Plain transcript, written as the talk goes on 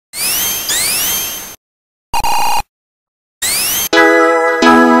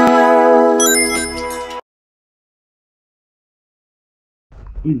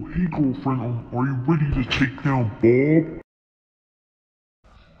Oh, hey girlfriend, are you ready to take down Bob?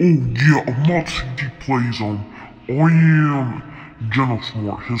 Oh yeah, I'm not CgPlayz, I am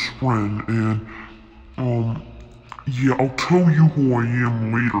Gentlesmart, his friend, and, yeah, I'll tell you who I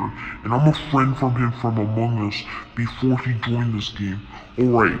am later, and I'm a friend from him from Among Us before he joined this game.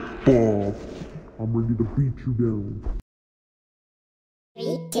 Alright, Bob, I'm ready to beat you down.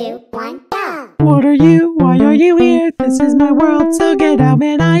 3, 2, 1, go! What are you? Why are you here? This is my world, so get out,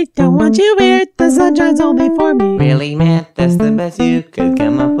 man. I don't want you here. The sunshine's only for me. Really, man? That's the best you could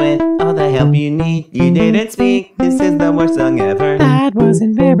come up with? All the help you need, you didn't speak. This is the worst song ever. That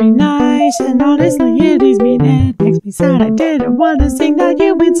wasn't very nice, and honestly, it is mean. It makes me sad. I didn't want to sing that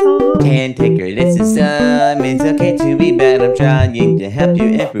you win song. Can't take criticism. It's okay to be bad. I'm trying to help you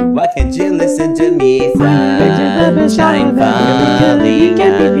improve. Why can't you listen to me? Sunshine falling on me.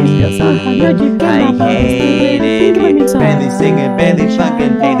 I hate it. Barely singing, barely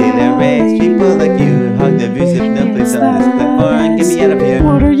fucking hated lyrics. People like you hug the views if no place on this platform. Get me out of here.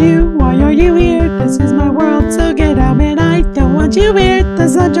 What are you? Why are you here? This is my world, so get out, man. I don't want you here. The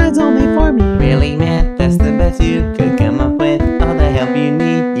sunshine's only for me. Really, man? That's the best you could come up with? All the help you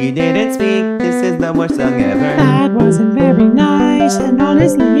need, you didn't speak. This is the worst song ever. That wasn't very nice, and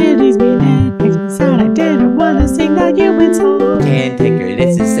honestly, it is mean. It makes me sad. I didn't want to sing that you win song. Can't take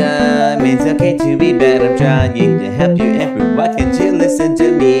criticism. It's okay to be bad. I'm trying to help you improve. Why can't you listen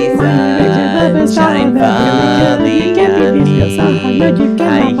to me? Sunshine falling on me.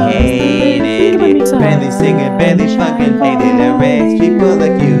 I hate it. Barely singing, barely fucking hated lyrics. People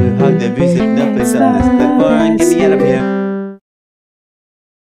like you hug the views if no place on this platform. Get me out of here.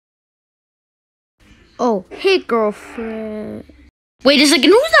 Oh, hey girlfriend. Wait a second,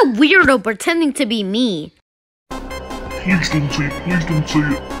 who's that weirdo pretending to be me? Please don't say it, please don't say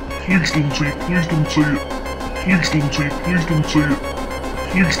it. Please don't say it, please don't say it. Please don't say it, please don't say it.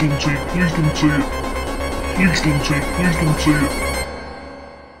 Please don't say it, please don't say it. Please don't say it, please don't say it.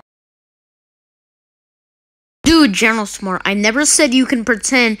 Dude, Gentlesmart, I never said you can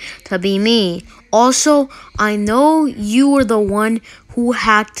pretend to be me. Also, I know you were the one who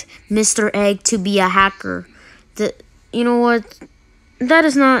hacked Mr. Egg to be a hacker. You know what? That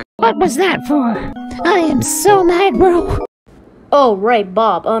is not... What was that for? I am so mad, bro. Oh, right,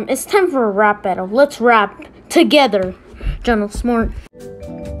 Bob. It's time for a rap battle. Let's rap together, Gentlesmart.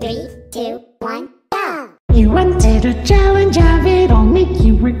 3, 2, 1, go! You wanted a challenge of it, I'll make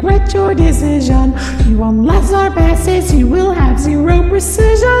you regret your decision. You unless our passes, you will have 0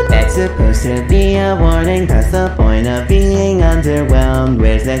 precision. That's supposed to be a warning. That's the point of being underwhelmed.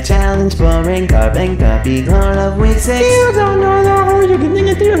 Where's the challenge? Boring, carbon copy, clone of week 6. You don't know the whole, you're getting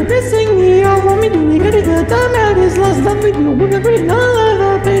it through, pissing me off. Want me doing it, the time out is lost. That we know we're every all of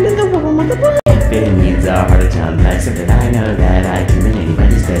the pain in the world, multiply. If it needs a heart attack, like something I know that I can win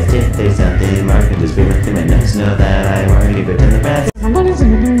anybody's test. If there's something more, can just be with him and just know that I already put in the past. I'm gonna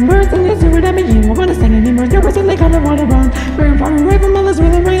sing it doing worse than this, what I mean. We're gonna sing anymore, you're worse than they call it water run. Very far away from all this,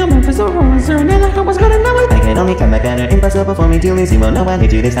 with a ring of Memphis or Rollins, or another, I was gonna know it. I can only come back better, impossible for me to lose. You won't know I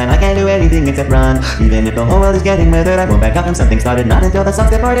hate you this time, I can't do anything except run. Even if the whole world is getting weathered, I won't back up from something started, not until the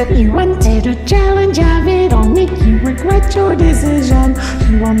songs departed. You wanted a challenge of it, I'll make you regret your decision.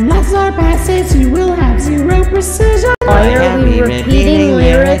 You unless our passes, you will have 0 precision. Why are we repeating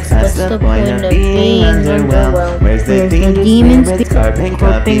lyrics? What's the point of being underwhelmed? Where's the demons carbon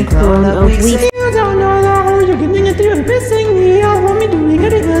copy, clone of week 6? You don't know the whole, you're getting it through, pissing me off. Want me doing it,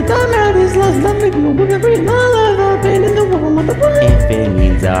 the time out is lost. Let me know we're every all of the pain in the world, multiply. If it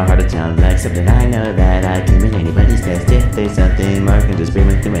needs a heart attack, like something I know that I can win anybody's test. If there's something more, can just bring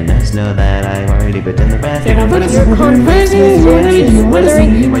with him and just know that I already put in the rest. But your conversations, what are you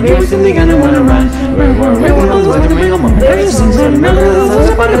wondering? When you're simply gonna wanna run. We're I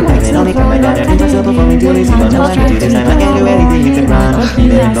can only come back down, impossible for me to lose. You don't know how to do this time, I can't do anything except run.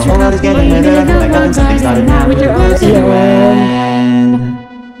 Even if the whole world is getting weather, I feel like nothing, something started now with your own silhouette.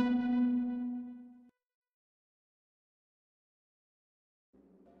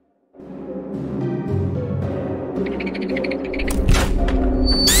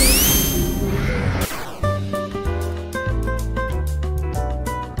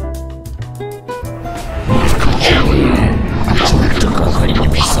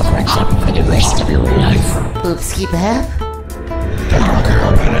 Oops, keep up. I don't care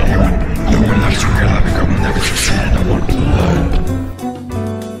about anyone. No one likes to real. I become never succeeded. I want blood.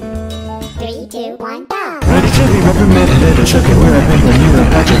 3, 2, 1, go! Ready to be reprimanded, shook it where I've been when you were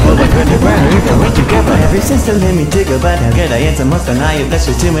Patrick. printed where if I went together. Every sister let me jiggle, but how could I answer most on I that's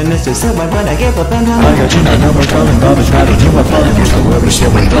just 2 minutes to so why would I give up and I got you, no more calling, Bob is rather you my father, you still will be still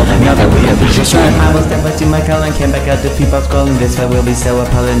in love, now that we have reached this end. I will step up to my calling, came back out to people's calling, this way will be so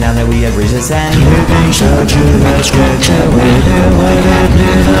appalling now that we have reached this end. Living so true, let's get to it, and what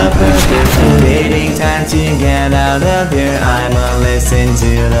happened up perfect. Waiting time to get out of here, I'ma listen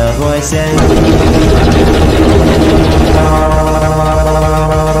to the voices.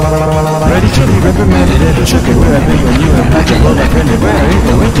 Ready to be reprimanded and shook it where I've been when you have had to blow that printed where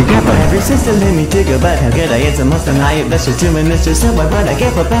if I went together. Every sister let me jiggle, but how could I answer most on I that's just 2 minutes to so why would I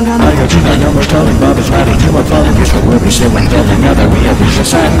give up and I got you, no more calling, Bob is rather you my father, you still will be still in love, now that we have reached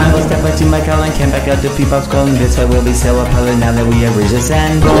this end. I will step up to my calling, came back out to people's calling, this way will be so appalling now that we have reached this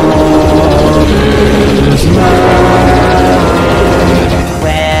end.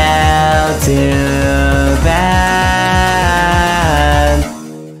 Well, too bad.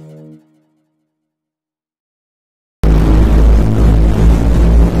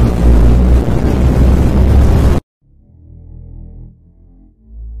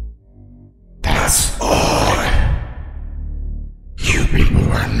 That's all. You people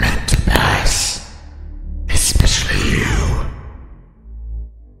weren't meant to pass. Especially you.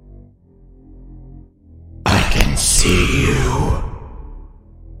 I can see you.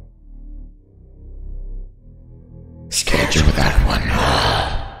 Scared you with that one,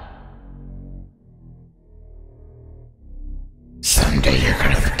 huh? Someday you're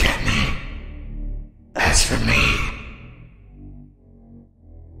gonna forget me. As for me,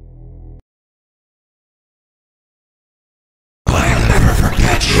 I'll never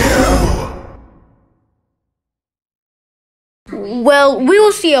forget you. Well, we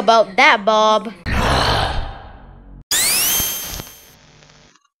will see about that, Bob.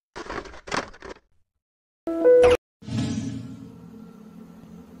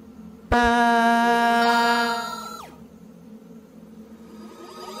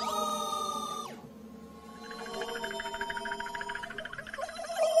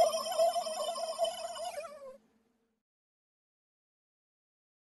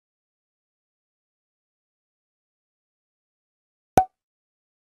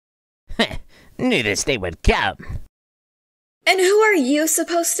 Knew this day would come. And who are you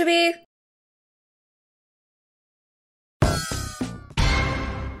supposed to be?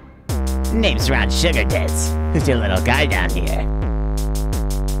 Name's Ron Sugar Tits. Who's your little guy down here?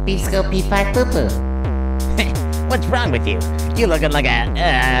 Bisco P5 Poo Poo. What's wrong with you? You looking like a,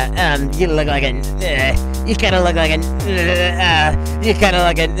 you look like a, you kinda look like a, you kinda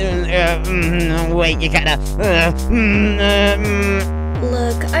like a, wait, you kinda,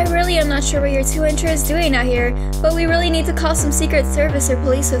 Look, I really am not sure what your two intro is doing out here, but we really need to call some Secret Service or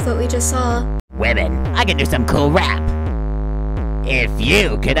police with what we just saw. women, I can do some cool rap. If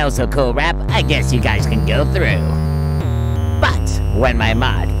you could also cool rap, I guess you guys can go through. But when my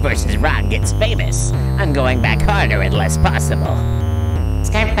mod versus Ron gets famous, I'm going back harder and less possible.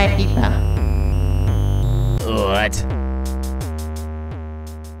 Skype by people. What?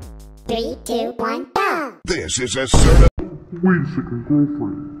 3, 2, 1, go! This is a certain. Wait a second,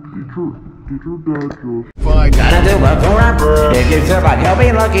 girlfriend. Did your dad just... Gotta do a cool rapper. If you survive, you'll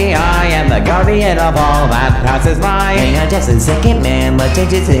be lucky. I am the guardian of all that passes by. Hang on just a second, man. What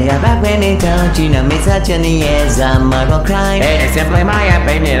did you say about when he told you no misogyny is a moral crime? It is simply my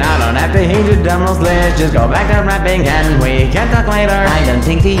opinion. I don't have to heed your dumb list. Just go back to rapping and we can talk later. I don't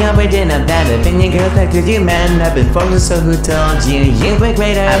think the origin of that opinion goes back to you men have been forced, so who told you you were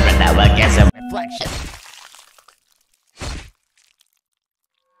greater? But now I guess a reflection.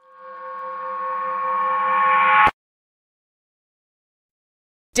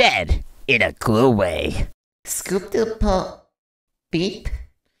 Dead in a cool way. Scoop the po... beep?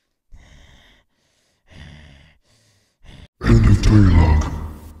 End of dialogue.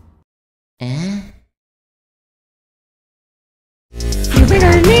 Eh? You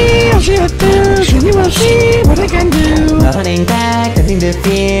better kneel, shit this, and you will see what I can do. Nothing back, nothing to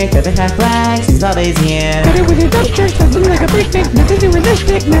fear, got the hot flags, he's always here. Got it with a dust trick, something like a picnic, nothing too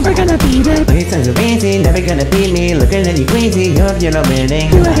realistic, never gonna beat it. He sounds amazing, never gonna beat me, looking at you crazy, hope you're not winning.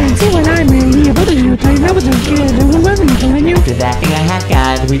 You haven't seen what I'm really about to do, tighten up with some shit, and whoever you telling you. To that thing I have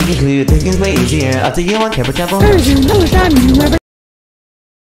got, we can conclude thinking's way easier. I'll tell you one, careful trouble. There's you, no time you ever.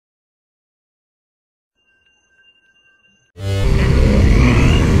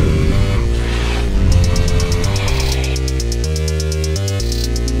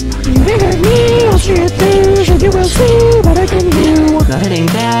 You better kneel, shit this, and you will see what I can do. Nothing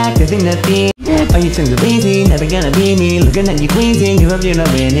back, nothing to fear. did. Are you too lazy? Never gonna be me. Looking at you queasing, you hope you're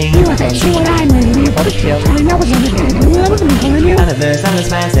not winning. You wasn't sure what I'm ready for the kill. I know what's gonna do. I wasn't calling you. Out of the sunless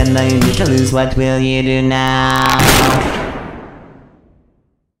fast and now you need to lose. What will you do now?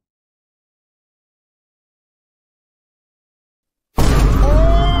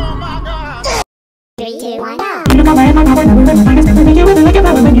 3, 2, 1, go!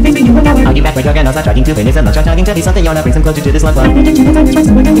 I'll get back when you're gonna start trying to finish and not try talking to be something you wanna bring some closure to this one. By the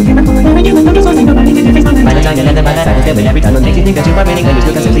time you let them by that side, every time will make you think that you are winning when you're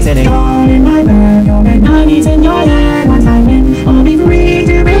still simply sitting. All in my bag, your mentality in your head. Once I win, I'll be free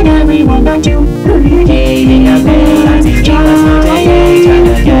to bring everyone back to Hating a pain, I see you must not take. Trying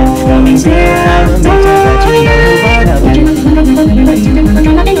to get coming soon, I will make sure that you know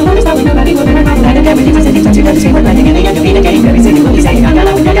who won't help you. Everything I said is to the same word, like again, you beat the game. Every single movie saying, I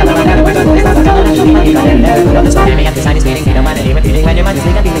gotta win, I gotta work on this, I gotta show me how you gotta never put on the spot. Enemy at the side is waiting, you don't mind any repeating. When your mind is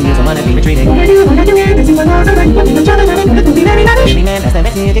weak, I'm feeling you, someone to be retreating. Every man has the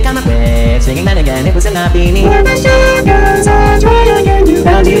best you can come up with. Singing that again, it was not be me. When the show goes on, try again, you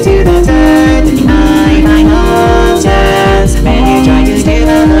bound you to the